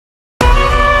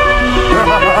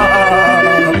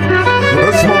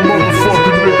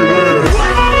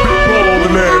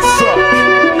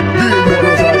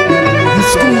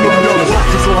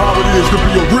to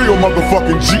be a real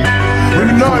motherfucking G. And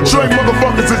the non-drink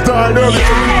motherfuckers is dying early,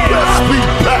 so you best be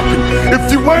packing. If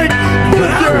you ain't,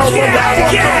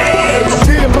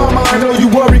 dear mama, I know you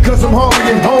worry cause I'm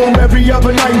hungry and home. Every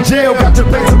other night in jail, got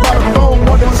your face about the phone.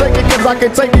 Wanna shake it cause I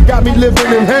can take it, got me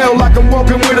living in hell. Like I'm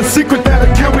walking with a secret that'll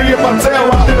kill me if I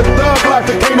tell. I live a thug life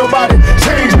and can't nobody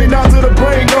change me. Now to the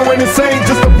brain, going insane,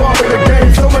 just a part of the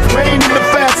game. So much pain in the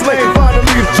fast lane, finally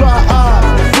it's dry eyes.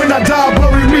 When I die,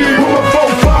 bury me with my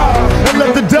 4-5 and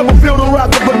let the devil feel the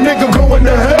wrath of a nigga going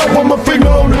to hell with my finger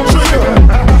on the trigger.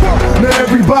 Now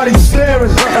everybody's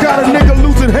staring, got a nigga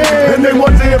losing hair, and they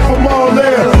wonder if I'm all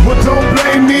there. But don't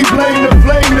blame me, blame the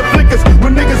flame, the flickers,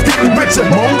 when niggas getting richer.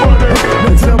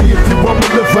 Now tell me if you want me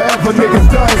to live forever, niggas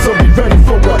dying, so be ready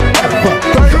for whatever.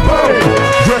 Come on,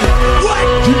 ready? What?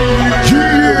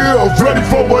 Yeah, ready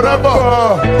for whatever.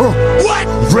 What?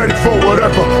 Ready for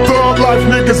whatever. Thug life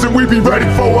niggas, and we be ready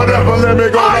for whatever. Let me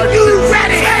go. Are like you this.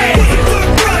 Ready? Hey,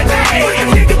 run, hey, put a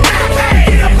nigga back,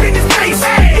 hey, get up in his face,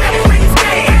 hey.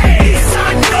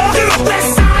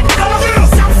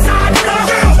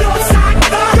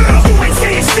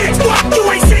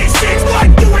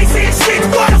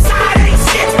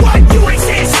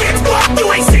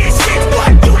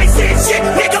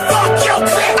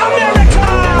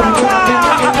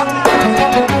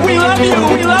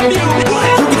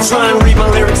 Try and read my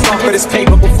lyrics off of this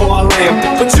paper before I lay 'em.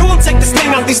 But you won't take the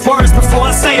sting out these words before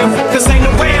I say 'em. Cause ain't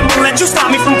no way I'm gonna let you stop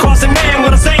me from causing man.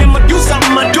 When I say I'ma do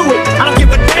something, I do it. I don't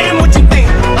give a damn what you think.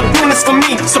 I'm doing this for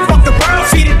me. So fuck the world,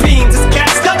 feed it beans. It's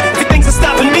gassed up, if things are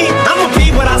stopping me, I'ma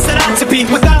be what I set out to be.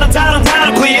 Without a doubt,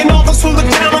 undoubtedly. And all those who look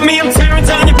down on me, I'm tearing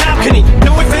down your balcony.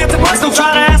 No ifs, ands, or buts, don't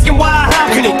try to ask him why, how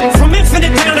can he? From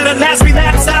infinite down to the last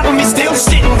relapse album, he's still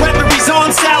shitting. Whether he's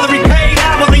on salary, paid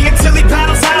hourly, until he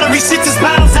battles out or he shits his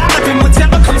battles out of him.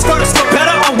 Whatever comes first, for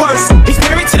better or worse, he's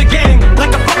married to the game,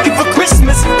 like a fuck you for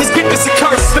Christmas. His gift is a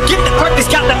curse. Forget the earth, he's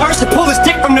got the urge to pull his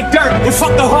dick from the dirt and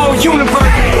fuck the whole universe.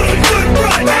 Hey, good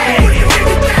run, hey, put your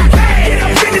nigga back, hey, get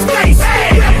up in his face,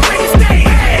 hey, bring his day,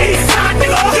 hey, east side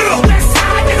nigga, west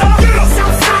side nigga,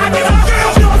 south side nigga,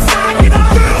 north side nigga.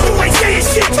 You ain't saying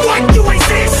shit, what? You ain't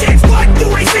saying shit, what? You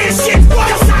ain't saying shit, what?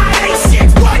 Your side ain't shit,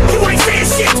 what? You ain't saying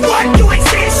shit, what? You ain't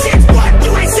saying shit, what?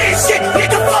 You ain't saying shit,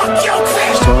 nigga, fuck your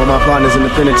clip. To all my partners in the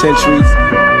penitentiaries.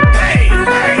 Hey,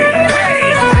 hey, hey, hey.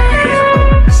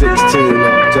 16,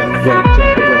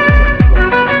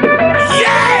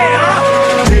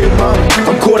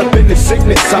 I'm caught up in this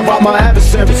sickness. I rob my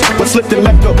adversaries, but slipped and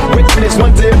left a witness.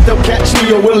 Wonder if they'll catch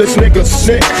me or will this nigga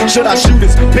snitch? Should I shoot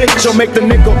this bitch or make the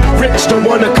nigga rich? Don't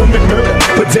wanna commit murder,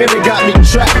 but damn it got me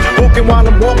trapped. Walking while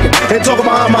I'm walking and talking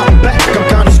behind my back. I'm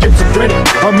kinda schizophrenic,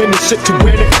 I'm in this shit to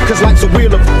win it. Cause life's a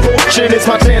wheel of fortune, it's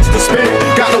my chance to spin it.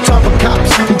 Got no time for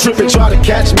cops who trip and try to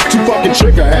catch me. Too fucking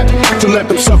trigger happy to let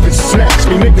them suckers snatch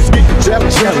me. Niggas getting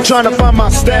jealous, trying to find my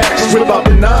stash. Real about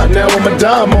the 9, now I'm a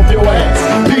dime off your ass.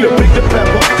 Peter picked the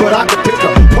pepper, but I could pick a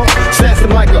pump. Sassed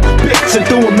him like a bitch and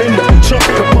threw him in the trunk.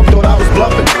 The pump thought I was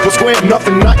bluffing, was squaring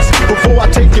nothing nice. Before I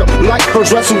take your life,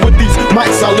 first wrestle with these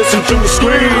mics, I listen to the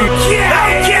scream.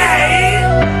 Okay.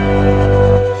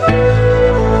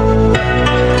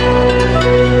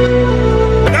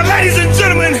 Now ladies and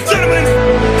gentlemen,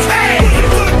 hey,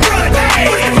 good run, hey,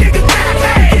 put your nigga back,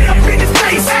 hey, get up in his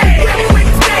face, hey, bring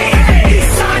his day, hey,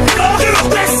 east side nigga,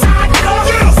 west side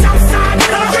nigga, south side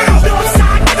nigga, north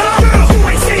side nigga. You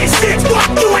ain't saying shit, what?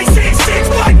 You ain't saying shit,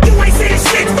 what? You ain't saying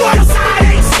shit, what? Your side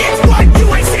ain't shit, what? You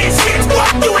ain't saying shit,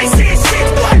 what? You ain't saying shit,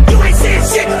 what? You ain't saying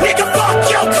shit, nigga, fuck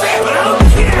your clip.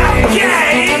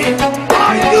 Okay,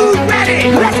 are you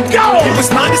ready? Let's go. It was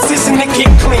my decision to get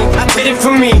clean. I did it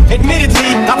for me.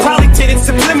 Admittedly, I probably did it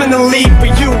subliminally for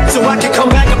you, so I could come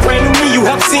back a brand new me. You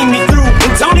helped see me through,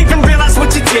 and don't even realize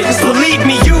what you did. Just believe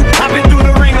me, I've been through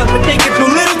the ringer, but they can do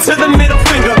little to the middle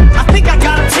finger. I think I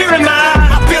got a tear in my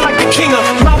eye. I feel like the king of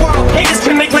my world. Haters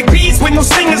can make like bees with no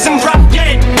singers and drop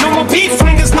dead. No more beef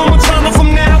flingers, no more drama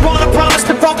from now on. I promise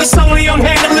to focus solely on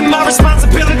handling my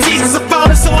responsibilities as a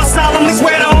father, so I solemnly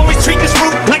swear to always treat this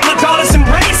root like my daughters and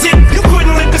raise it. You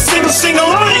couldn't lift a single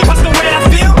on it, cause the way I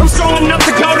feel, I'm strong enough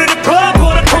to go to the club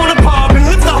or the corner pub and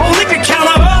lift the whole liquor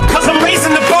counter up, cause I'm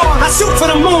raising the bar. I shoot for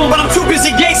the moon, but I'm too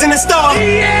busy gazing at stars.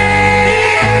 Yeah!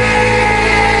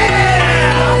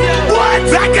 What?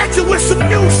 I got you with some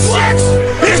new shit.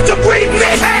 It's the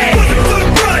remix. Hey, good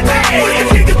run, hey.